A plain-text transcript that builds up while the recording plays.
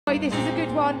This is a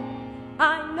good one.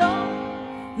 I know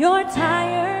you're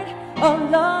tired of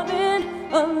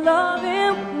loving with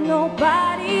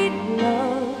nobody to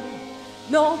love.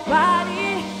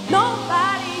 Nobody.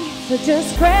 So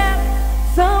just grab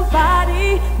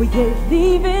somebody. We ain't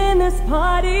leaving this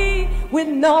party with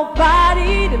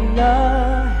nobody to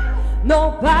love.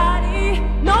 Nobody.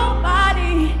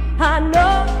 I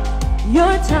know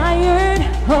you're tired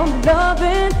of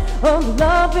loving with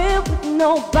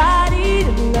nobody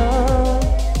to love.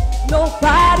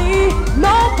 Nobody,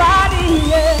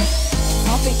 yeah.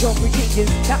 I'll make your changes,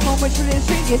 that moment's really the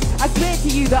strangest. I swear to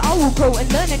you that I will grow and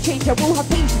learn and change. I will have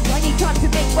patience, I need time to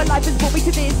make my life has brought me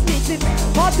to this. Listen,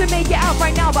 hard to make it out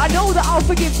right now, but I know that I'll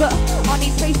forgive. But I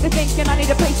need space to think and I need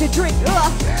a place to drink.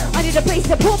 I need a place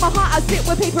to pour my heart, I sit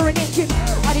with paper and ink.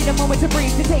 I need a moment to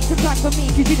breathe, to take some time for me.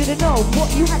 Cause you didn't know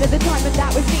what you had at the time and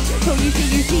that was me. So you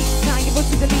see, now you're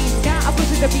to the lead. Now I'm to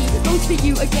the beat, close to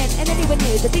you again. And anyone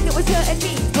here, the thing that was hurting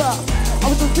me. But I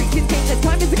was on preaching saying that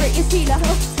time is the greatest healer.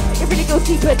 It really goes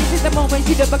deeper, this is the moment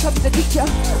you don't become the teacher.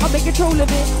 I'll make control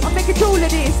of it, I'll make control of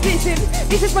this. Listen,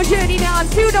 this is my journey now, I'm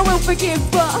still no will forgive.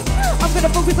 But I'm gonna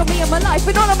focus on me and my life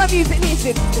and all of my music.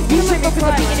 Listen, you should focus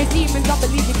on beating the demons, I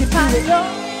believe you can do it.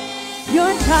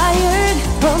 You're tired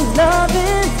of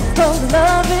loving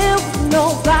with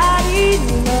nobody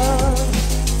to love.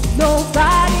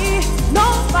 Nobody,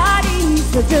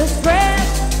 so just grab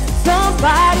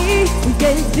somebody. We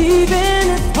ain't leaving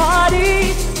this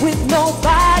party with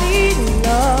nobody to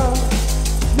love.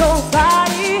 Nobody.